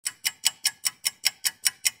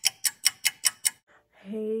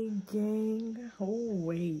Hey gang. Oh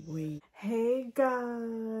wait. Hey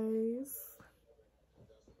guys.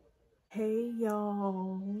 Hey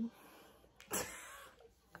y'all.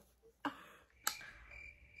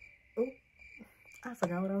 Oh, I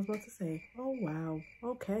forgot what I was about to say. Oh wow.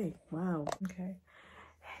 Okay. Wow. Okay.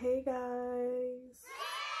 Hey guys.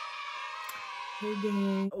 Hey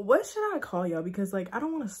gang. What should I call y'all? Because like I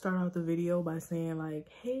don't want to start out the video by saying like,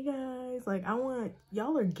 hey guys. Like I want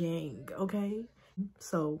y'all are gang, okay?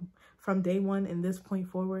 So from day one and this point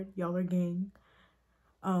forward, y'all are gang.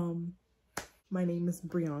 My name is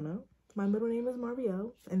Brianna. My middle name is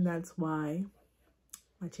Mario, and that's why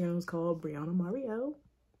my channel is called Brianna Mario.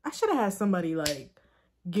 I should have had somebody like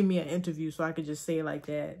give me an interview so I could just say it like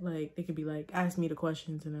that. Like they could be like, ask me the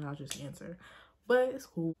questions and then I'll just answer. But it's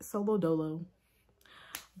cool. Solo dolo.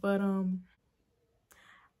 But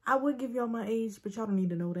I would give y'all my age, but y'all don't need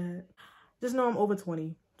to know that. Just know I'm over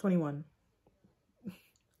 20, 21.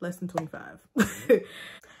 Less than 25.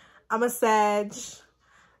 I'm a Sag.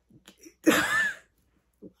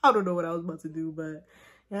 I don't know what I was about to do, but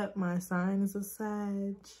yep, my sign is a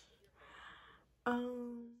Sag.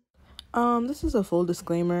 This is a full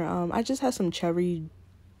disclaimer. I just had some cherry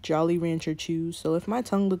Jolly Rancher chews, so if my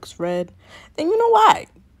tongue looks red, then you know why.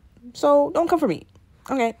 So don't come for me.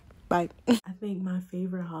 Okay, bye. I think my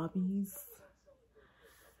favorite hobbies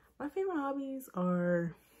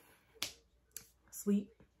are sleep,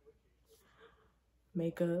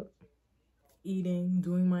 makeup, eating,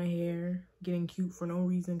 doing my hair, getting cute for no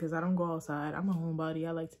reason because I don't go outside. I'm a homebody.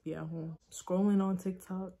 I like to be at home. Scrolling on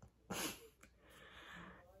TikTok.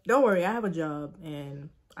 Don't worry, I have a job and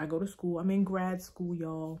I go to school. I'm in grad school,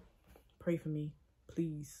 y'all. Pray for me,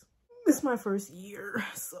 please. This is my first year,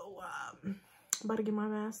 so I'm about to get my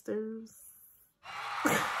master's.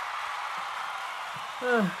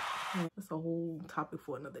 That's a whole topic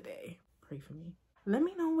for another day. Pray for me. Let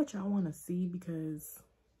me know what y'all want to see because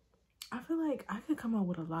I feel like I could come up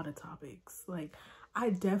with a lot of topics. Like,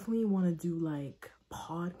 I definitely want to do like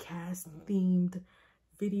podcast themed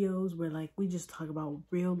videos where like we just talk about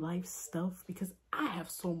real life stuff because I have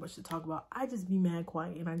so much to talk about. I just be mad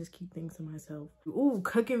quiet and I just keep things to myself. Ooh,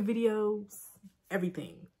 cooking videos,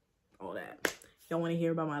 everything, all that. Y'all want to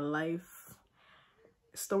hear about my life?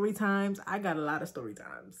 Story times. I got a lot of story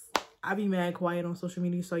times. I be mad quiet on social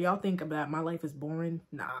media, so y'all think that my life is boring?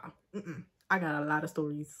 Nah. I got a lot of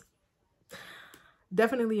stories.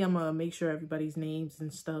 Definitely, I'm gonna make sure everybody's names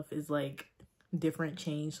and stuff is like different,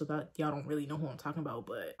 change, so that y'all don't really know who I'm talking about.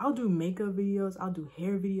 But I'll do makeup videos. I'll do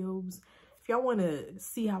hair videos. If y'all want to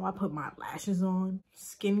see how I put my lashes on,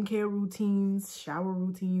 skincare routines, shower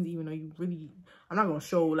routines, even though I'm not gonna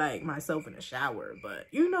show like myself in the shower, but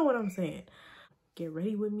you know what I'm saying. Get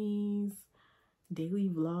ready with me's, daily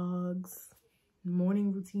vlogs,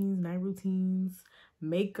 morning routines, night routines,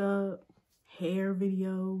 makeup, hair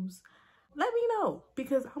videos. Let me know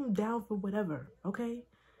because I'm down for whatever, okay?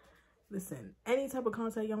 Listen, any type of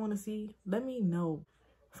content y'all want to see, let me know.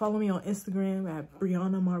 Follow me on Instagram at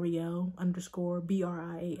Brianna Marielle _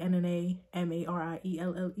 BRIANNA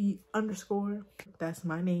MARIELLE _. That's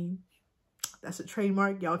my name. That's a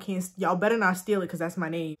trademark. Y'all better not steal it because that's my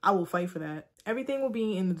name. I will fight for that. Everything will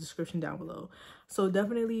be in the description down below. So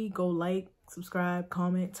definitely go like, subscribe,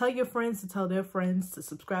 comment. Tell your friends to tell their friends to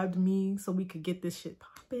subscribe to me so we could get this shit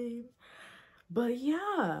popping. But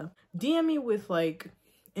yeah, DM me with like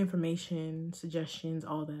information, suggestions,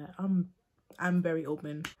 all that. I'm very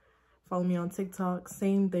open. Follow me on TikTok,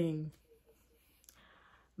 same thing.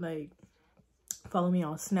 Like, follow me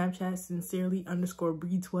on Snapchat, sincerely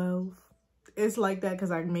 _Bree12. It's like that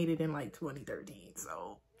because I made it in like 2013.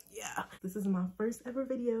 So yeah, this is my first ever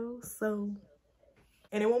video. So,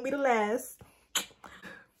 and it won't be the last.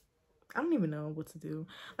 I don't even know what to do.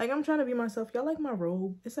 Like, I'm trying to be myself. Y'all like my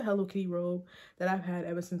robe? It's a Hello Kitty robe that I've had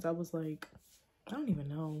ever since I was like, I don't even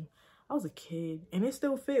know. I was a kid and it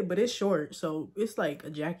still fit, but it's short. So it's like a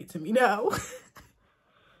jacket to me now.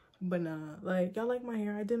 But nah, like, y'all like my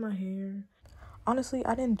hair? I did my hair. Honestly,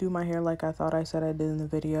 I didn't do my hair like I thought I said I did in the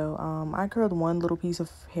video. I curled one little piece of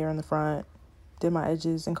hair in the front, did my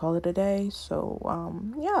edges, and called it a day. So,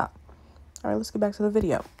 yeah. All right, let's get back to the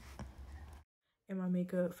video. And my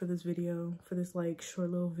makeup for this video, for this like short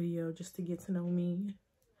little video, just to get to know me.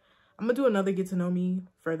 I'm gonna do another get to know me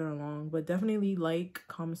further along, but definitely like,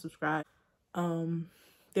 comment, subscribe.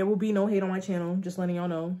 There will be no hate on my channel, just letting y'all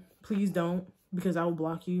know. Please don't, because I will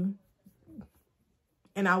block you.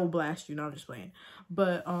 And I will blast you. No, I'm just playing.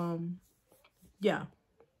 But, yeah.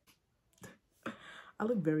 I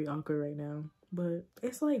look very awkward right now. But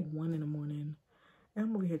it's like 1 in the morning. And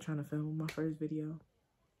I'm over here trying to film my first video.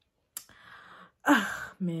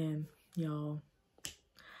 Man, y'all.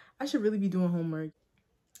 I should really be doing homework.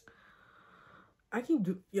 I need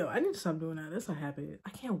to stop doing that. That's a habit.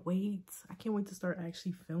 I can't wait. I can't wait to start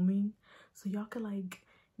actually filming so y'all can like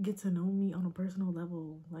get to know me on a personal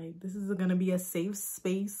level. Like, this is gonna be a safe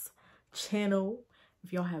space channel.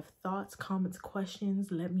 If y'all have thoughts, comments,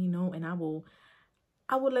 questions, let me know, and I will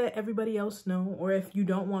let everybody else know. Or if you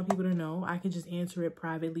don't want people to know, I can just answer it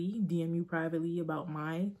privately, DM you privately about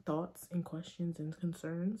my thoughts and questions and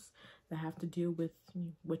concerns that have to deal with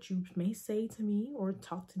what you may say to me or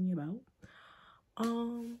talk to me about.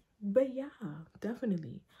 But yeah,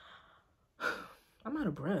 definitely. I'm out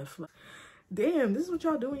of breath. Like, damn, this is what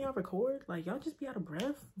y'all do when y'all record? Like, y'all just be out of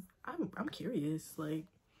breath? I'm curious, like,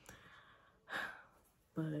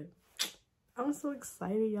 but I'm so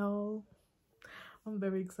excited, y'all. I'm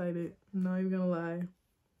very excited. I'm not even gonna lie.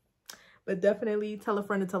 But definitely tell a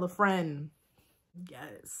friend to tell a friend.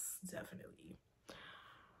 Yes, definitely.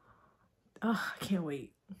 Oh, I can't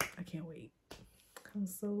wait. I can't wait. I'm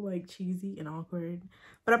so like cheesy and awkward.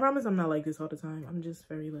 But I promise I'm not like this all the time. I'm just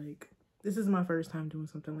very like, this is my first time doing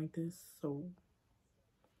something like this. So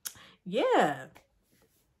yeah.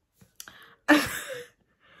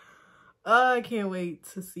 I can't wait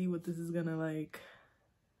to see what this is gonna like,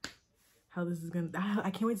 how this is gonna,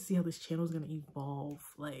 I can't wait to see how this channel is gonna evolve,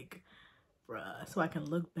 like, bruh, so I can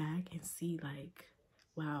look back and see like,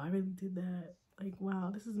 wow, I really did that. Like,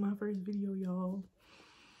 wow, this is my first video, y'all.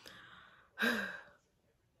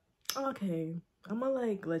 Okay, I'm gonna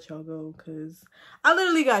like let y'all go because I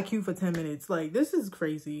literally got queued for 10 minutes. Like, this is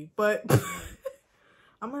crazy, but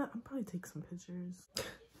I'm probably take some pictures.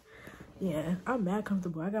 Yeah, I'm mad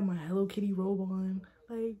comfortable. I got my Hello Kitty robe on,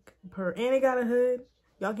 like, and it got a hood.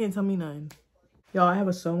 Y'all can't tell me nothing. Y'all, I have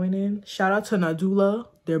a sewing in. Shout out to Nadula,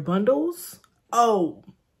 their bundles. Oh,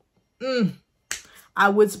 I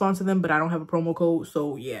would sponsor them, but I don't have a promo code.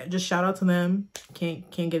 So yeah, just shout out to them. Can't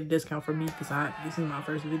get a discount from me because this is my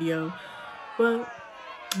first video. But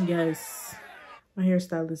yes, my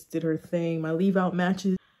hairstylist did her thing. My leave out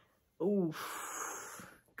matches. Oof,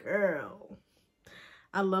 girl.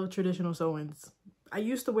 I love traditional sewings. I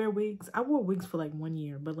used to wear wigs. I wore wigs for like 1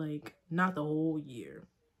 year, but like not the whole year.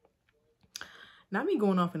 Not me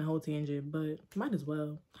going off in a whole tangent, but might as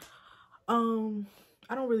well.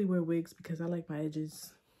 I don't really wear wigs because I like my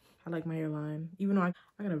edges. I like my hairline, even though I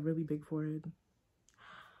got a really big forehead.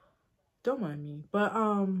 Don't mind me. But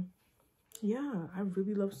yeah, I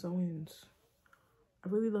really love sewings. I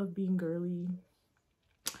really love being girly.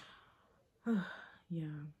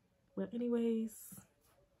 Yeah. But anyways,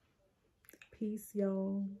 peace,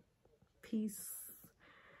 y'all. Peace.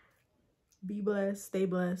 Be blessed, stay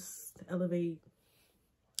blessed, elevate.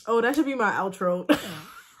 Oh, that should be my outro.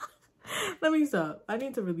 Let me stop. I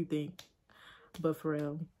need to really think. But for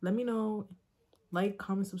real, let me know. Like,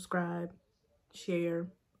 comment, subscribe, share,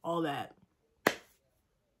 all that.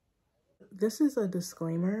 This is a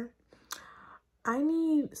disclaimer. I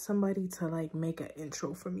need somebody to like make an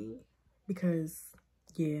intro for me because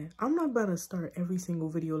yeah, I'm not about to start every single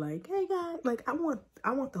video like, hey guys, like I want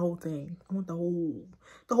the whole thing. I want the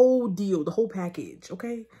whole deal, the whole package,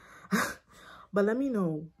 okay? But let me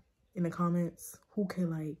know in the comments who can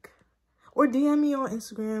like, or DM me on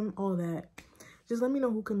Instagram, all that. Just let me know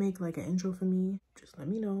who can make like an intro for me. Just let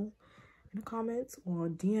me know in the comments or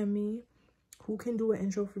DM me who can do an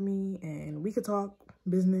intro for me and we could talk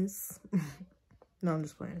business. No, I'm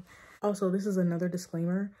just playing. Also, this is another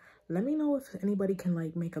disclaimer. Let me know if anybody can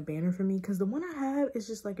like make a banner for me because the one I have is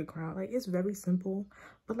just like a crowd. Like, it's very simple,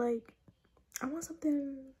 but like I want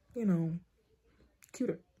something, you know,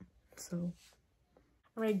 cuter. So,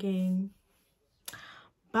 all right, gang.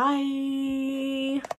 Bye.